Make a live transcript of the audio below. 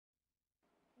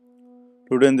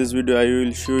Today in this video I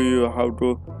will show you how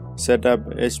to set up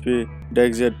HP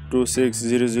Deskjet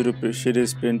 2600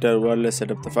 series printer wireless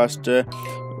setup. The first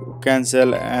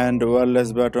cancel and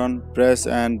wireless button, press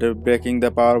and breaking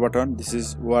the power button. This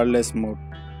is wireless mode.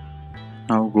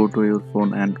 Now go to your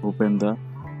phone and open the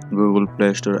Google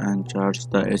Play Store and charge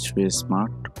the HP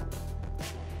Smart.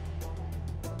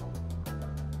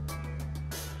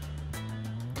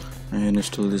 And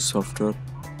install this software.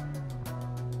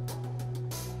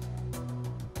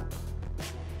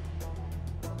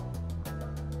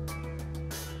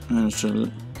 Install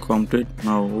complete.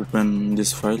 Now open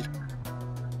this file.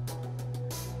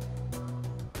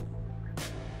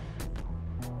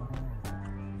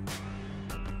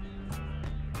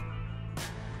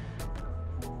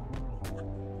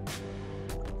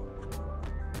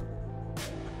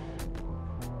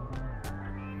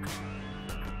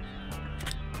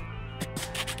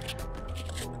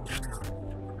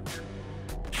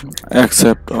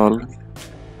 Accept all.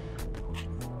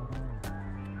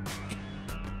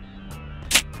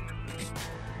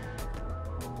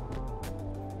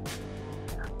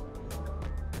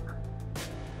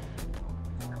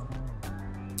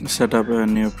 Set up a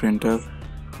new printer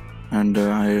and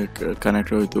I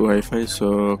connect with Wi-Fi,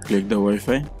 so click the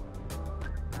Wi-Fi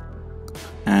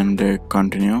and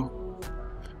continue.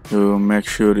 You make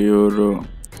sure your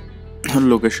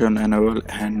location enable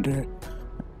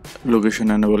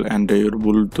and your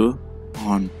Bluetooth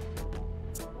on.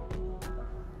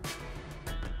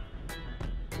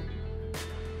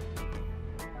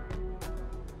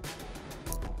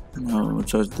 Now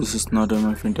charge. This is not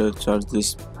my printer. Charge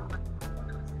this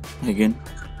again.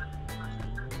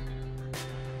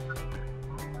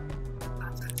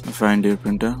 Find your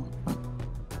printer.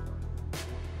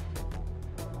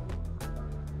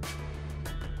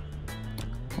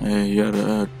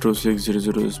 Here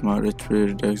 2600 Smart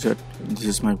HP Deskjet. This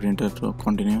is my printer. To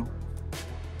continue.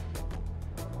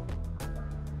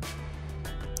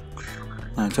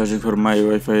 Charging for my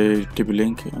Wi-Fi TP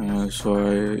link. So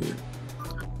I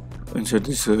insert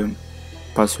this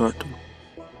password.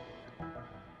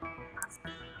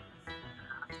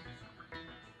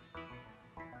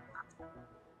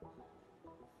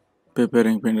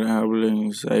 Preparing printer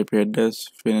enabling IP address.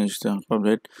 Finish the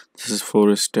complete. This is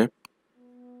 4 step.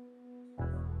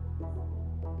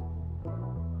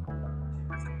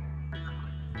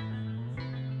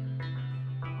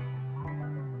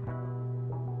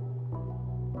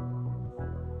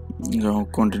 Now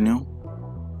continue.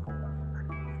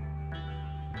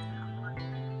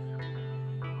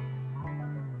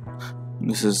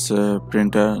 This is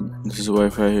printer. This is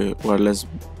Wi-Fi wireless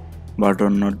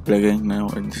button not plugging. Now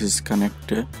this is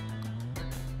connected.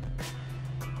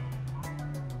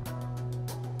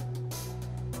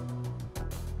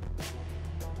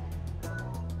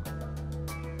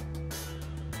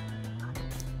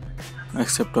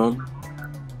 Accept all.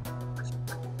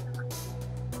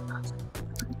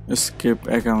 Skip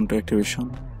account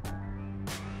activation.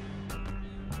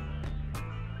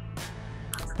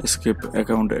 Skip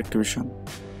account activation.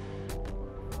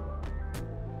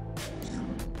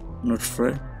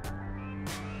 Notify.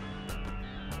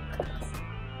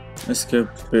 Escape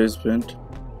page print.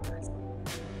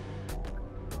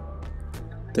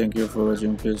 Thank you for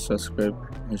watching. Please subscribe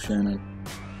my channel.